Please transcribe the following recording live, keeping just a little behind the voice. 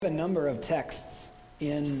A number of texts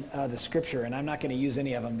in the scripture, and I'm not going to use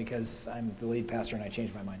any of them because I'm the lead pastor and I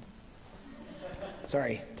changed my mind.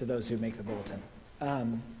 Sorry to those who make the bulletin.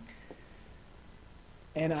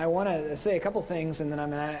 And I want to say a couple things, and then I'm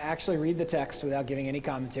going to actually read the text without giving any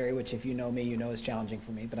commentary, which if you know me, you know is challenging for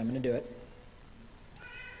me, but I'm going to do it.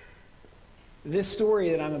 This story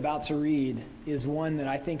that I'm about to read is one that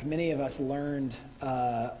I think many of us learned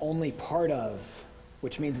only part of,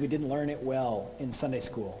 which means we didn't learn it well in Sunday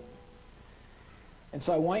school. And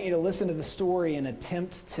so I want you to listen to the story and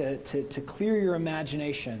attempt to clear your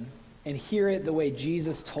imagination and hear it the way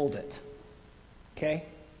Jesus told it. Okay?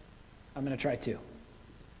 I'm going to try to.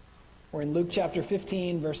 We're in Luke chapter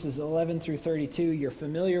 15, verses 11 through 32. You're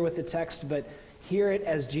familiar with the text, but hear it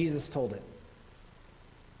as Jesus told it.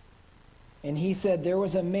 And he said, there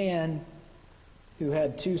was a man who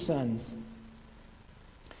had 2 sons.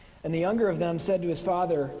 And the younger of them said to his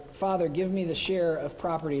father, Father, give me the share of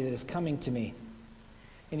property that is coming to me.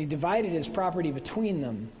 And he divided his property between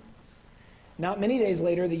them. Not many days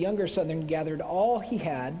later, the younger son gathered all he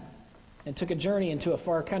had and took a journey into a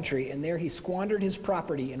far country, and there he squandered his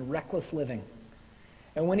property in reckless living.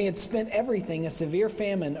 And when he had spent everything, a severe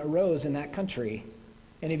famine arose in that country,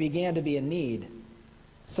 and he began to be in need.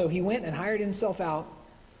 So he went and hired himself out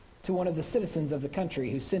to one of the citizens of the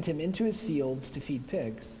country, who sent him into his fields to feed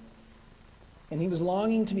pigs. And he was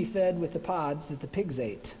longing to be fed with the pods that the pigs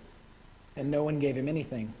ate, and no one gave him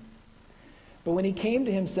anything. But when he came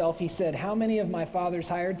to himself, he said, how many of my father's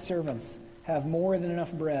hired servants have more than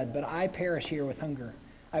enough bread, but I perish here with hunger?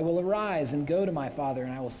 I will arise and go to my father,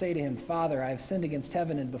 and I will say to him, Father, I have sinned against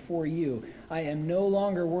heaven and before you. I am no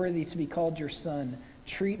longer worthy to be called your son.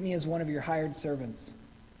 Treat me as one of your hired servants.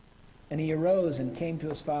 And he arose and came to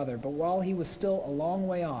his father. But while he was still a long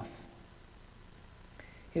way off,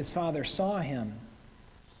 his father saw him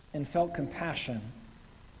and felt compassion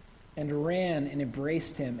and ran and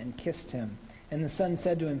embraced him and kissed him. And the son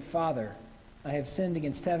said to him, Father, I have sinned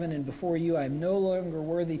against heaven and before you. I am no longer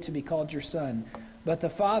worthy to be called your son. But the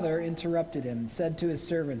father interrupted him and said to his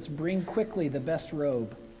servants, bring quickly the best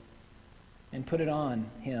robe and put it on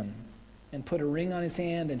him, and put a ring on his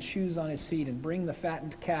hand and shoes on his feet, and bring the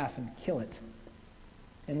fattened calf and kill it.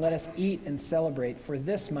 And let us eat and celebrate, for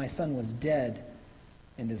this my son was dead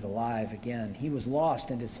and is alive again. He was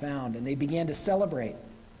lost and is found. And they began to celebrate.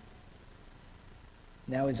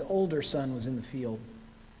 Now his older son was in the field.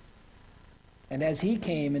 And as he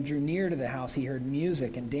came and drew near to the house, he heard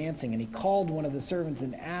music and dancing. And he called one of the servants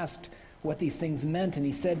and asked what these things meant. And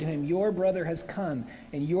he said to him, your brother has come,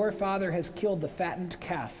 and your father has killed the fattened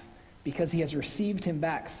calf, because he has received him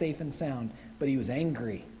back safe and sound. But he was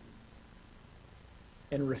angry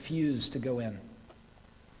and refused to go in.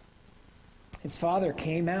 His father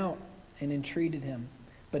came out and entreated him.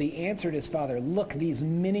 But he answered his father, look, these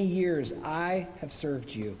many years I have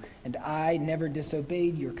served you, and I never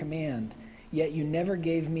disobeyed your command. Yet you never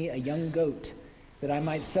gave me a young goat that I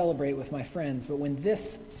might celebrate with my friends. But when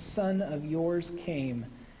this son of yours came,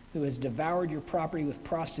 who has devoured your property with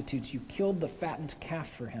prostitutes, you killed the fattened calf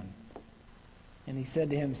for him. And he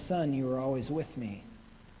said to him, Son, you are always with me,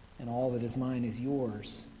 and all that is mine is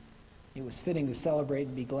yours. It was fitting to celebrate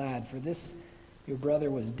and be glad, for this your brother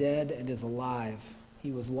was dead and is alive.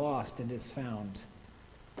 He was lost and is found.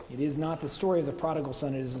 It is not the story of the prodigal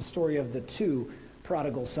son, it is the story of the 2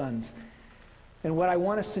 prodigal sons. And what I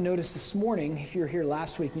want us to notice this morning, if you're here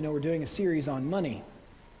last week, you know we're doing a series on money,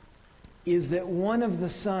 is that one of the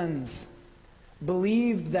sons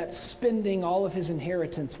believed that spending all of his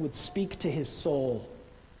inheritance would speak to his soul,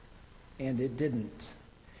 and it didn't.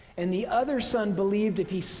 And the other son believed if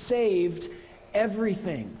he saved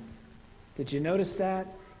everything. Did you notice that?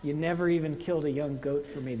 You never even killed a young goat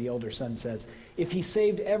for me, the older son says. If he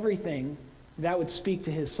saved everything, that would speak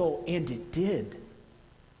to his soul, and it did.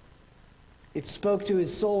 It spoke to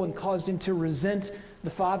his soul and caused him to resent the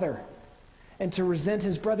father and to resent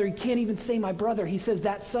his brother. He can't even say my brother. He says,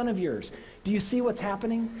 that son of yours. Do you see what's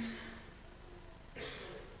happening?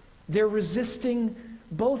 They're resisting,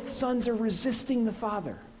 both sons are resisting the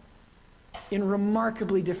father in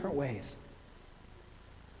remarkably different ways.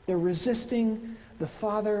 They're resisting the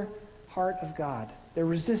father heart of God. They're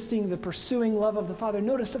resisting the pursuing love of the father.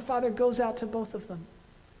 Notice the father goes out to both of them.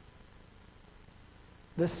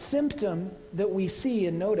 The symptom that we see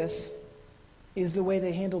and notice is the way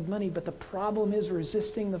they handled money, but the problem is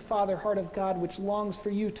resisting the father heart of God, which longs for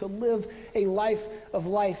you to live a life of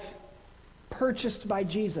life purchased by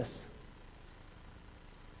Jesus,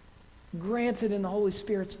 granted in the Holy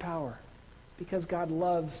Spirit's power, because God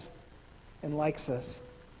loves and likes us.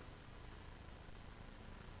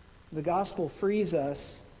 The gospel frees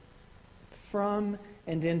us from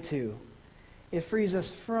and into. It frees us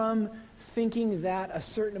from thinking that a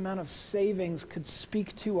certain amount of savings could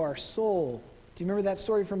speak to our soul. Do you remember that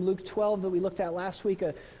story from Luke 12 that we looked at last week?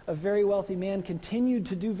 A very wealthy man continued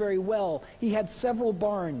to do very well. He had several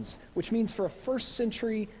barns, which means for a first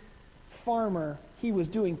century farmer, he was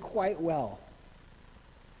doing quite well.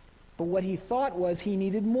 But what he thought was he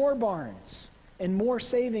needed more barns and more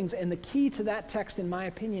savings. And the key to that text, in my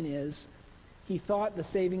opinion, is he thought the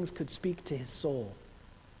savings could speak to his soul.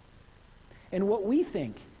 And what we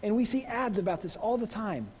think, and we see ads about this all the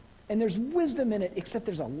time, and there's wisdom in it, except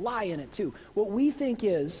there's a lie in it too. What we think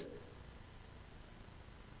is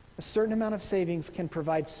a certain amount of savings can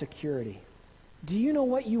provide security. Do you know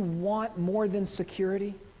what you want more than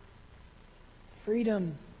security?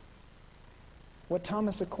 Freedom. What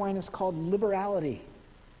Thomas Aquinas called liberality.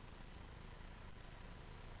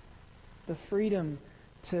 The freedom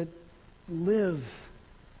to live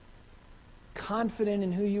confident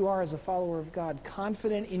in who you are as a follower of God,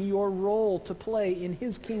 confident in your role to play in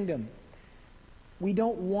His kingdom. We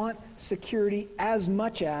don't want security as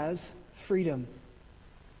much as freedom.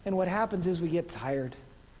 And what happens is we get tired.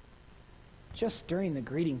 Just during the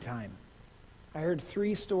greeting time, I heard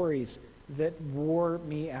 3 stories that wore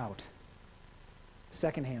me out,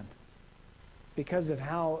 secondhand, because of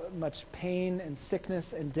how much pain and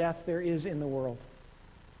sickness and death there is in the world.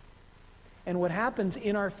 And what happens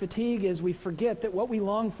in our fatigue is we forget that what we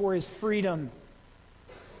long for is freedom.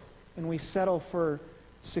 And we settle for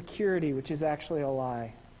security, which is actually a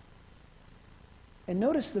lie. And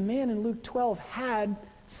notice the man in Luke 12 had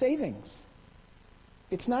savings.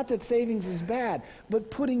 It's not that savings is bad, but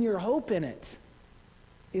putting your hope in it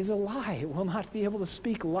is a lie. It will not be able to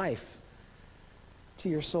speak life to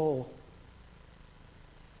your soul.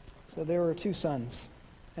 So there were 2 sons.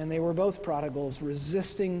 And they were both prodigals,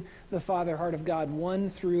 resisting the father heart of God, one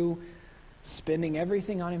through spending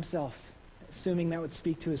everything on himself, assuming that would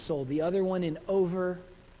speak to his soul. The other one in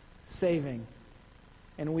over-saving.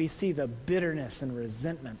 And we see the bitterness and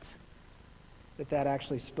resentment that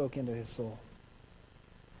actually spoke into his soul.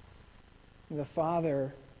 The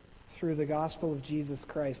Father, through the gospel of Jesus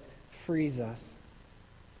Christ, frees us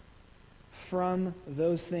from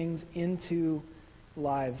those things into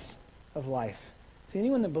lives of life. See,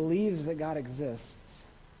 anyone that believes that God exists,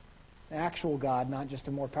 an actual God, not just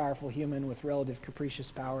a more powerful human with relative capricious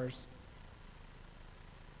powers,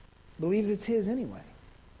 believes it's His anyway.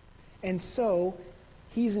 And so,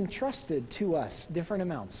 He's entrusted to us different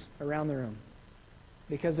amounts around the room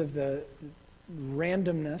because of the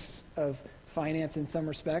randomness of finance in some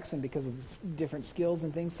respects and because of different skills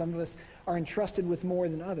and things. Some of us are entrusted with more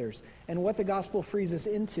than others. And what the gospel frees us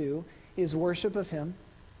into is worship of Him,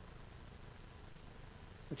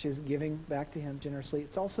 which is giving back to Him generously.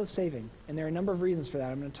 It's also saving. And there are a number of reasons for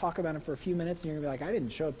that. I'm going to talk about it for a few minutes, and you're going to be like, I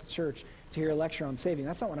didn't show up to church to hear a lecture on saving.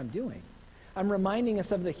 That's not what I'm doing. I'm reminding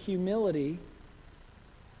us of the humility,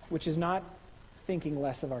 which is not thinking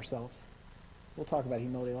less of ourselves. We'll talk about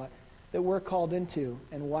humility a lot, that we're called into,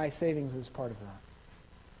 and why savings is part of that.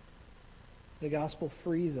 The gospel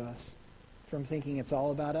frees us from thinking it's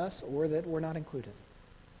all about us or that we're not included.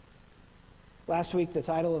 Last week, the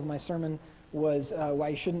title of my sermon was Why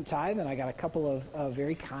You Shouldn't Tithe, and I got a couple of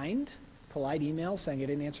very kind, polite emails saying I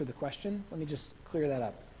didn't answer the question. Let me just clear that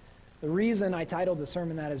up. The reason I titled the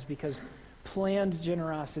sermon that is because planned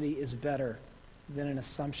generosity is better than an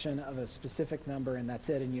assumption of a specific number and that's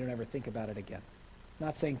it and you don't ever think about it again. I'm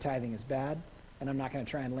not saying tithing is bad, and I'm not going to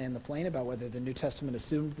try and land the plane about whether the New Testament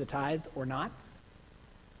assumed the tithe or not,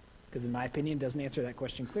 because in my opinion it doesn't answer that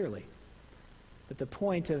question clearly. But the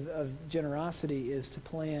point of generosity is to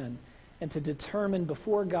plan and to determine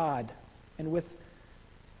before God and with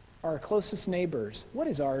our closest neighbors what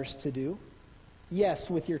is ours to do. Yes,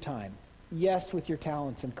 with your time. Yes, with your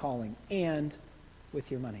talents and calling. And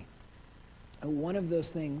with your money. And one of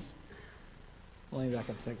those things, let me back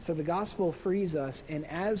up a second. So the gospel frees us, and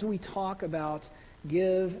as we talk about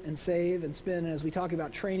give and save and spend, and as we talk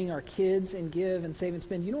about training our kids in give and save and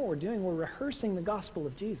spend, you know what we're doing? We're rehearsing the gospel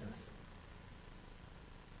of Jesus.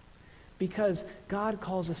 Because God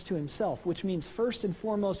calls us to Himself, which means first and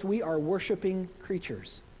foremost we are worshiping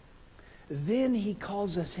creatures. Then He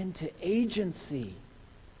calls us into agency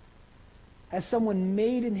as someone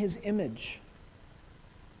made in His image.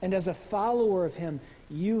 And as a follower of Him,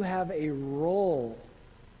 you have a role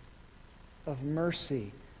of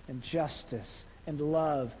mercy and justice and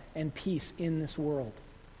love and peace in this world.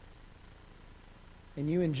 And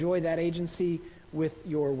you enjoy that agency with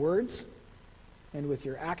your words and with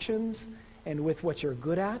your actions, and with what you're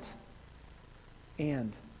good at,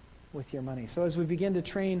 and with your money. So as we begin to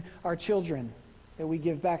train our children that we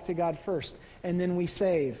give back to God first, and then we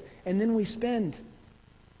save, and then we spend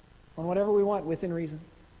on whatever we want within reason.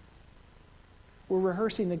 We're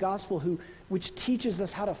rehearsing the gospel which teaches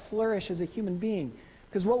us how to flourish as a human being.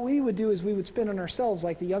 Because what we would do is we would spend on ourselves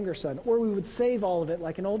like the younger son, or we would save all of it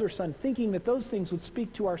like an older son, thinking that those things would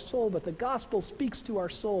speak to our soul, but the gospel speaks to our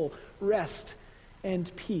soul rest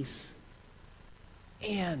and peace.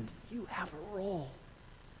 And you have a role.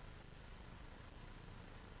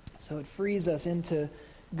 So it frees us into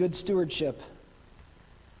good stewardship.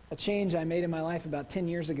 A change I made in my life about 10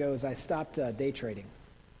 years ago is I stopped day trading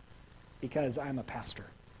because I'm a pastor,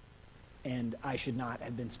 and I should not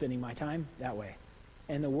have been spending my time that way.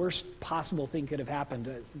 And the worst possible thing could have happened.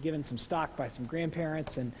 I was given some stock by some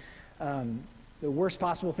grandparents, and the worst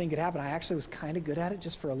possible thing could happen. I actually was kind of good at it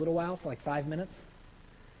just for a little while, for like 5 minutes.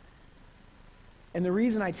 And the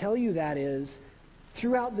reason I tell you that is,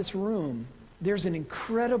 throughout this room, there's an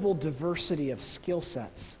incredible diversity of skill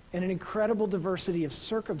sets and an incredible diversity of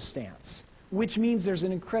circumstance, which means there's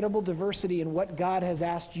an incredible diversity in what God has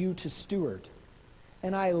asked you to steward.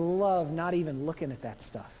 And I love not even looking at that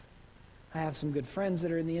stuff. I have some good friends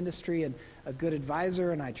that are in the industry and a good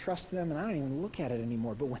advisor, and I trust them, and I don't even look at it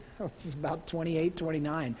anymore. But when I was about 28,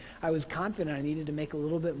 29, I was confident I needed to make a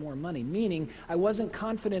little bit more money, meaning I wasn't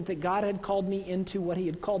confident that God had called me into what he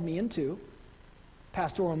had called me into,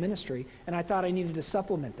 pastoral ministry, and I thought I needed to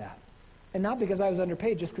supplement that. And not because I was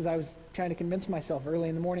underpaid, just because I was trying to convince myself early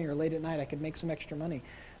in the morning or late at night I could make some extra money.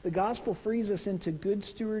 The gospel frees us into good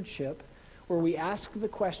stewardship, where we ask the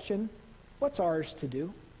question, what's ours to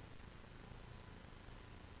do?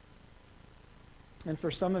 And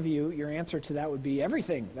for some of you, your answer to that would be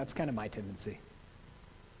everything. That's kind of my tendency.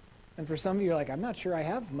 And for some of you, you're like, I'm not sure I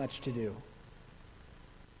have much to do.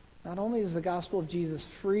 Not only does the gospel of Jesus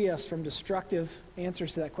free us from destructive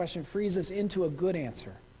answers to that question, frees us into a good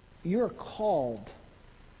answer. You're called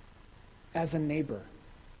as a neighbor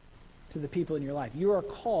to the people in your life. You are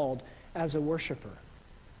called as a worshiper.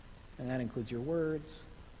 And that includes your words,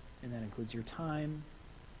 and that includes your time,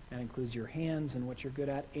 that includes your hands and what you're good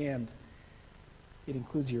at, and it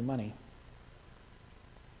includes your money.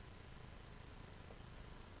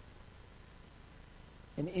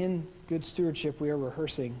 And in good stewardship, we are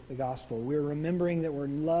rehearsing the gospel. We're remembering that we're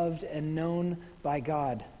loved and known by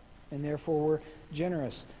God, and therefore we're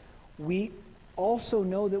generous. We also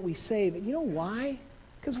know that we save. And you know why?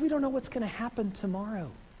 Because we don't know what's going to happen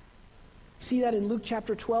tomorrow. See that in Luke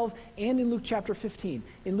chapter 12 and in Luke chapter 15.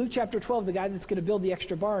 In Luke chapter 12, the guy that's going to build the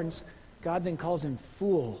extra barns, God then calls him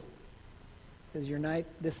fool. Because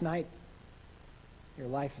this night, your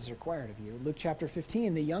life is required of you. Luke chapter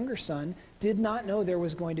 15, the younger son did not know there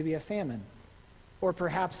was going to be a famine. Or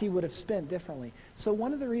perhaps he would have spent differently. So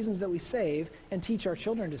one of the reasons that we save and teach our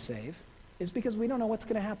children to save is because we don't know what's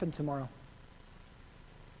going to happen tomorrow.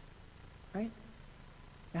 Right?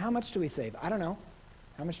 Now, how much do we save? I don't know.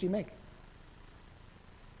 How much do you make?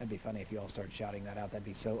 That'd be funny if you all started shouting that out. That'd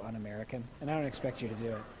be so un-American. And I don't expect you to do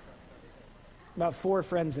it. About 4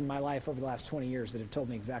 friends in my life over the last 20 years that have told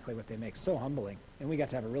me exactly what they make. So humbling. And we got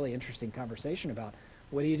to have a really interesting conversation about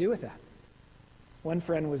what do you do with that? One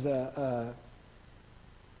friend was a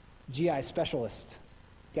GI specialist,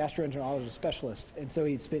 gastroenterologist specialist. And so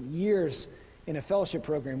he'd spent years in a fellowship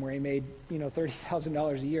program where he made,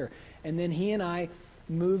 $30,000 a year. And then he and I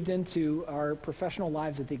moved into our professional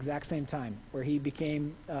lives at the exact same time, where he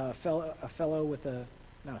became a fellow with a,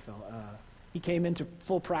 not a fellow, he came into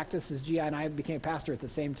full practice as GI, and I became pastor at the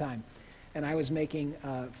same time. And I was making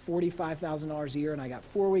 $45,000 a year, and I got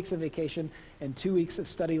 4 weeks of vacation and 2 weeks of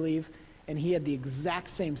study leave, and he had the exact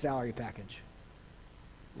same salary package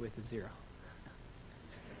with a zero.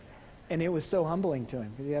 And it was so humbling to him,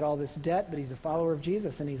 because he had all this debt, but he's a follower of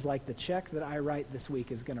Jesus, and he's like, the check that I write this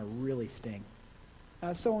week is going to really sting. I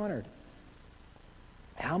was so honored.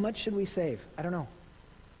 How much should we save? I don't know.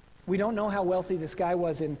 We don't know how wealthy this guy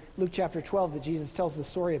was in Luke chapter 12 that Jesus tells the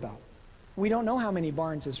story about. We don't know how many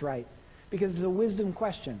barns is right, because it's a wisdom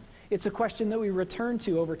question. It's a question that we return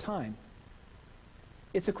to over time.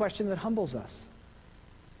 It's a question that humbles us.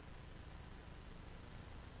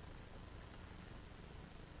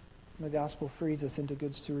 The gospel frees us into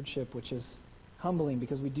good stewardship, which is humbling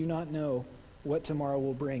because we do not know what tomorrow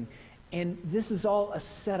will bring. And this is all a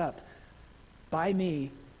setup by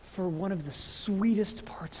me for one of the sweetest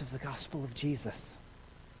parts of the gospel of Jesus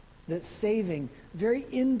that saving very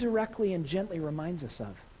indirectly and gently reminds us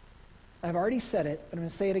of. I've already said it, but I'm going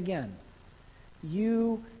to say it again.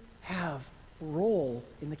 You have role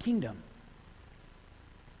in the kingdom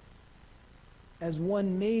as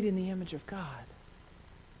one made in the image of God.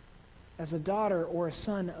 As a daughter or a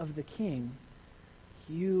son of the king,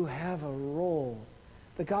 You have a role.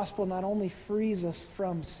 The gospel not only frees us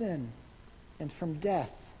from sin and from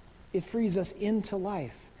death, it frees us into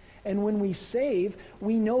life. And when we save,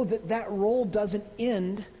 we know that that role doesn't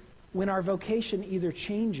end when our vocation either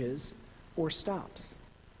changes or stops.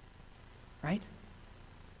 Right?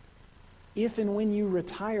 If and when you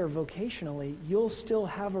retire vocationally, you'll still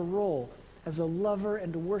have a role as a lover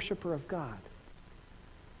and a worshiper of God,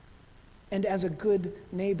 and as a good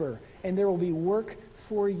neighbor. And there will be work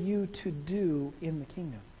for you to do in the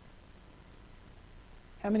kingdom.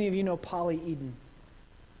 How many of you know Polly Eden?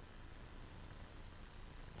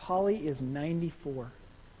 Polly is 94.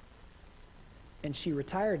 And she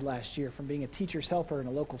retired last year from being a teacher's helper in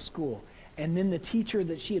a local school. And then the teacher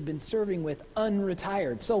that she had been serving with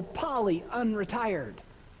unretired. So Polly unretired.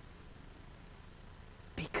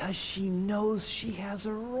 Because she knows she has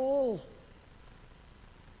a role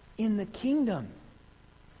in the kingdom.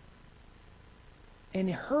 And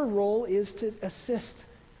her role is to assist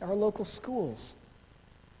our local schools.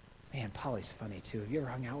 Man, Polly's funny too. Have you ever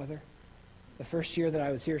hung out with her? The first year that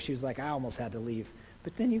I was here, she was like, I almost had to leave.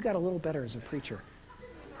 But then you got a little better as a preacher.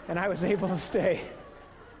 And I was able to stay.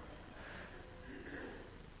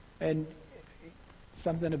 And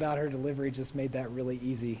something about her delivery just made that really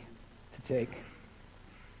easy to take.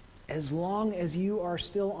 As long as you are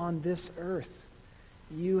still on this earth,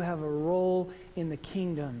 you have a role in the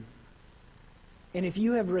kingdom. And if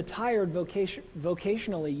you have retired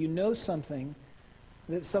vocationally, you know something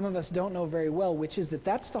that some of us don't know very well, which is that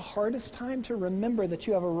that's the hardest time to remember that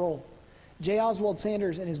you have a role. J. Oswald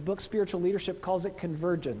Sanders, in his book Spiritual Leadership, calls it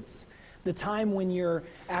convergence. The time when your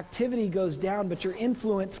activity goes down, but your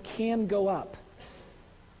influence can go up.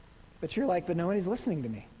 But you're like, but nobody's listening to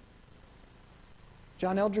me.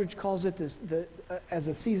 John Eldredge calls it as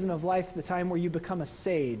a season of life, the time where you become a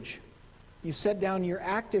sage. You set down your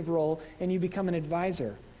active role and you become an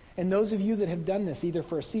advisor. And those of you that have done this, either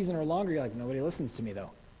for a season or longer, you're like, nobody listens to me though.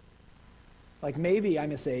 Like maybe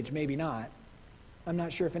I'm a sage, maybe not. I'm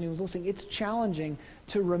not sure if anyone's listening. It's challenging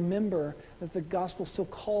to remember that the gospel still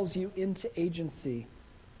calls you into agency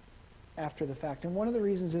after the fact. And one of the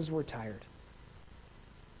reasons is we're tired.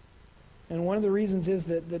 And one of the reasons is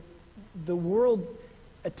that the world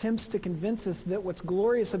attempts to convince us that what's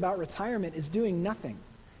glorious about retirement is doing nothing.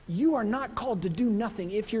 You are not called to do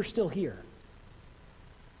nothing if you're still here.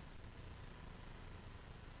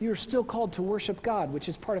 You are still called to worship God, which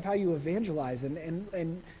is part of how you evangelize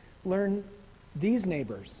and learn these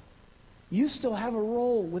neighbors. You still have a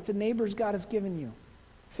role with the neighbors God has given you.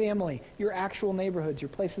 Family, your actual neighborhoods, your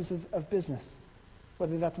places of business,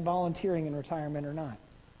 whether that's volunteering in retirement or not.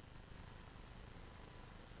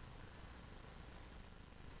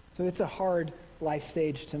 So it's a hard life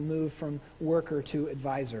stage to move from worker to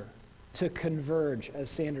advisor, to converge, as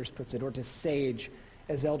Sanders puts it, or to sage,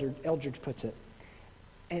 as Eldredge puts it.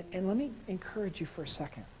 And let me encourage you for a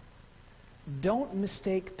second. Don't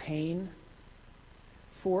mistake pain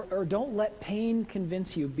or don't let pain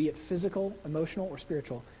convince you, be it physical, emotional, or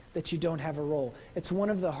spiritual, that you don't have a role. It's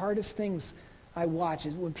one of the hardest things I watch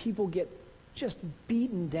is when people get just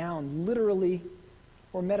beaten down, literally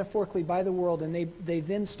or metaphorically, by the world, and they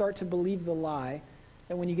then start to believe the lie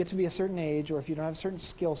that when you get to be a certain age, or if you don't have a certain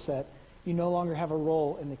skill set, you no longer have a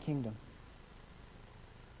role in the kingdom.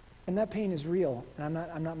 And that pain is real, and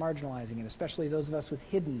I'm not marginalizing it, especially those of us with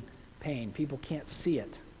hidden pain. People can't see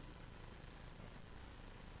it.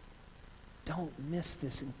 Don't miss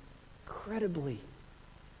this incredibly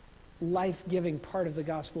life-giving part of the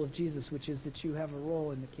gospel of Jesus, which is that you have a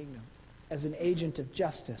role in the kingdom as an agent of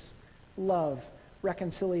justice, love,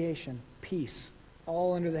 reconciliation, peace,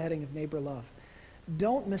 all under the heading of neighbor love.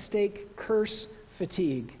 Don't mistake curse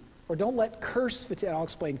fatigue, or don't let curse fatigue, I'll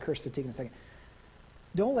explain curse fatigue in a second.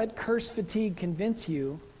 Don't let curse fatigue convince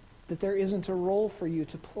you that there isn't a role for you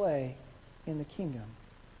to play in the kingdom,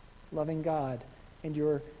 loving God and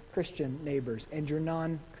your Christian neighbors and your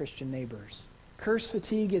non-Christian neighbors. Curse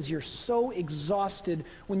fatigue is you're so exhausted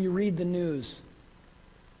when you read the news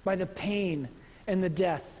by the pain and the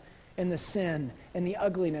death and the sin and the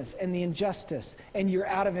ugliness and the injustice, and you're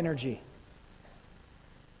out of energy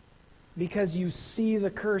because you see the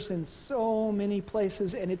curse in so many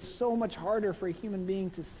places, and it's so much harder for a human being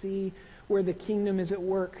to see where the kingdom is at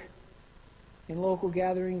work in local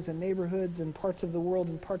gatherings and neighborhoods and parts of the world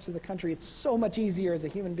and parts of the country. It's so much easier as a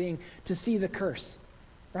human being to see the curse,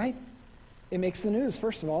 right? It makes the news,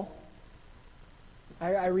 first of all.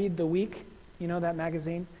 I read The Week, you know, that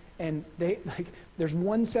magazine, and there's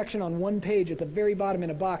one section on one page at the very bottom in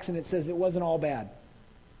a box, and it says it wasn't all bad.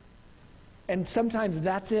 And sometimes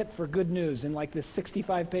that's it for good news in like this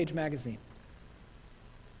 65-page magazine.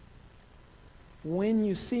 When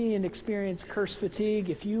you see and experience curse fatigue,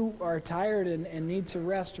 if you are tired and need to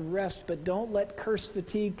rest, rest, but don't let curse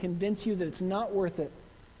fatigue convince you that it's not worth it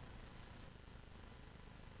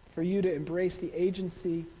for you to embrace the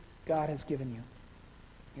agency God has given you.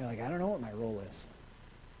 You're like, I don't know what my role is.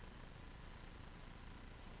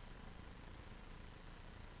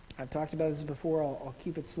 I've talked about this before. I'll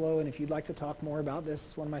keep it slow, and if you'd like to talk more about this,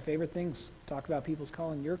 it's one of my favorite things. Talk about people's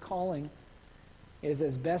calling. Your calling is,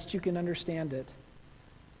 as best you can understand it,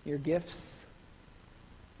 your gifts,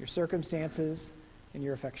 your circumstances, and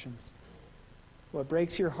your affections. What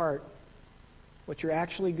breaks your heart, what you're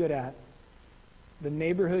actually good at, the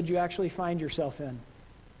neighborhood you actually find yourself in.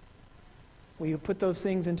 We put those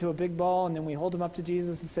things into a big ball, and then we hold them up to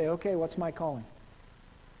Jesus and say, okay, what's my calling?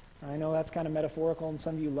 I know that's kind of metaphorical, and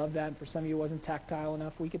some of you love that, and for some of you it wasn't tactile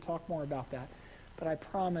enough. We could talk more about that. But I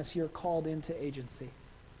promise you're called into agency.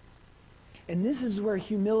 And this is where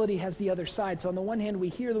humility has the other side. So on the one hand, we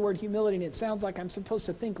hear the word humility, and it sounds like I'm supposed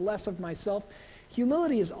to think less of myself.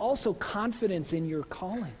 Humility is also confidence in your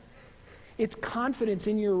calling. It's confidence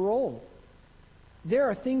in your role. There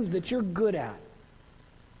are things that you're good at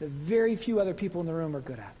that very few other people in the room are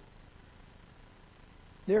good at.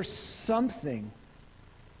 There's something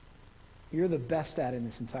you're the best at in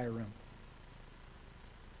this entire room.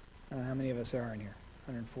 I don't know how many of us there are in here.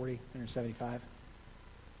 140, 175.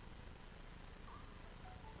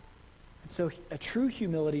 And so a true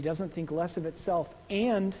humility doesn't think less of itself,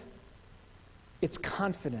 and it's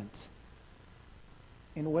confident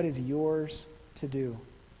in what is yours to do.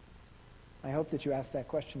 I hope that you ask that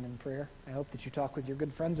question in prayer. I hope that you talk with your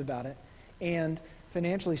good friends about it. And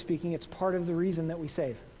financially speaking, it's part of the reason that we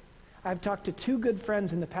save. I've talked to 2 good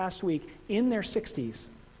friends in the past week in their 60s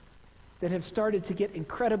that have started to get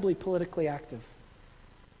incredibly politically active.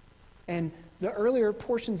 And the earlier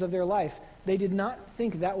portions of their life, they did not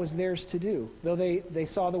think that was theirs to do. Though they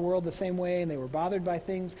saw the world the same way and they were bothered by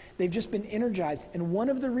things, they've just been energized. And one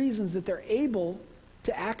of the reasons that they're able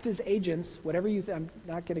to act as agents, whatever you I'm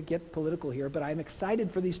not going to get political here, but I'm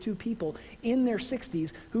excited for these 2 people in their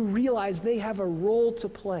 60s who realize they have a role to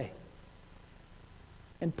play.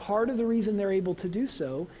 And part of the reason they're able to do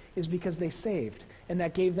so is because they saved. And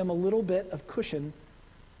that gave them a little bit of cushion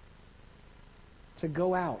to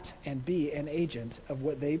go out and be an agent of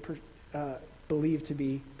what they believe to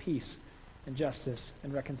be peace and justice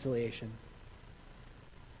and reconciliation.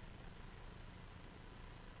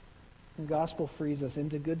 The gospel frees us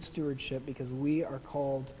into good stewardship because we are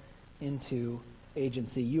called into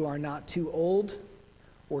agency. You are not too old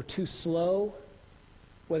or too slow,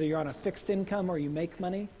 whether you're on a fixed income or you make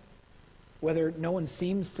money, whether no one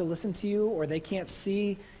seems to listen to you or they can't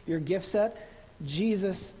see your gift set.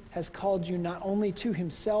 Jesus has called you not only to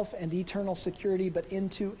himself and eternal security, but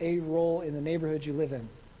into a role in the neighborhood you live in.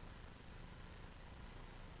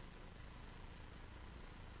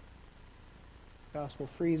 The gospel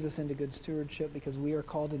frees us into good stewardship because we are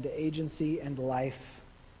called into agency and life.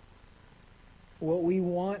 What we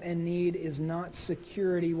want and need is not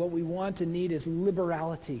security. What we want and need is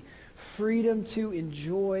liberality. Freedom to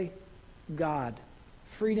enjoy God.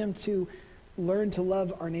 Freedom to learn to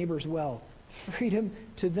love our neighbors well. Freedom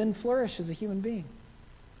to then flourish as a human being.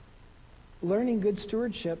 Learning good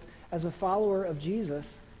stewardship as a follower of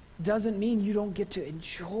Jesus doesn't mean you don't get to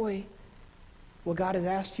enjoy what God has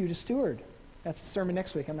asked you to steward. That's the sermon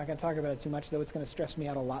next week. I'm not going to talk about it too much, though it's going to stress me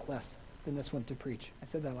out a lot less than this one to preach. I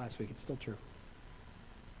said that last week. It's still true.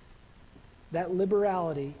 That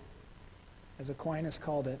liberality, as Aquinas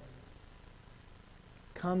called it,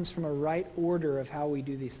 comes from a right order of how we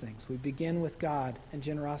do these things. We begin with God and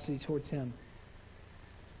generosity towards him.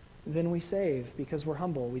 Then we save because we're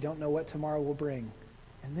humble. We don't know what tomorrow will bring.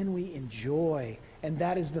 And then we enjoy. And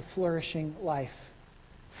that is the flourishing life.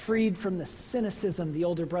 Freed from the cynicism the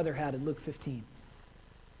older brother had in Luke 15.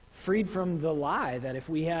 Freed from the lie that if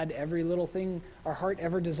we had every little thing our heart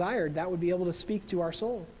ever desired, that would be able to speak to our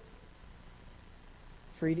soul.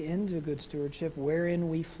 Freed into good stewardship, wherein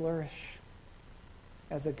we flourish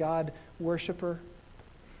as a God worshiper,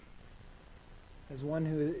 as one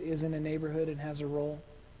who is in a neighborhood and has a role,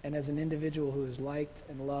 and as an individual who is liked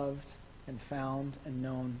and loved and found and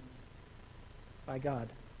known by God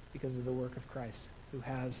because of the work of Christ, who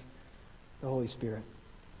has the Holy Spirit.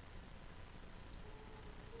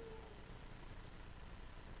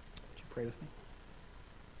 Would you pray with me?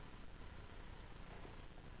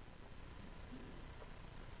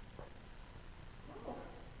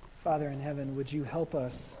 Father in heaven, would you help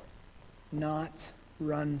us not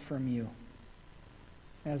run from you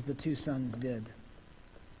as the 2 sons did,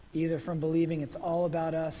 either from believing it's all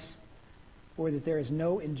about us or that there is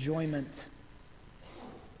no enjoyment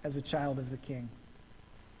as a child of the King.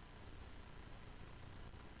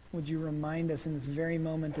 Would you remind us in this very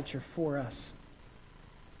moment that you're for us?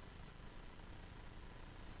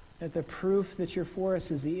 That the proof that you're for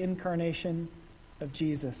us is the incarnation of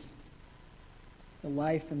Jesus, the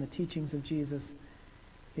life and the teachings of Jesus,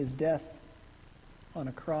 his death on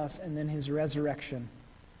a cross, and then his resurrection.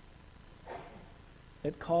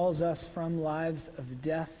 It calls us from lives of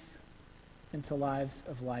death into lives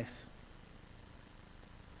of life.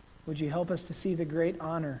 Would you help us to see the great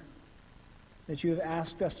honor that you have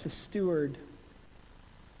asked us to steward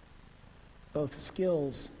both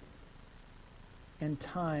skills and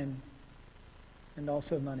time and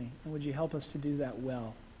also money? And would you help us to do that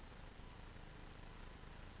well?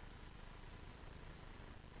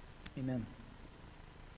 Amen.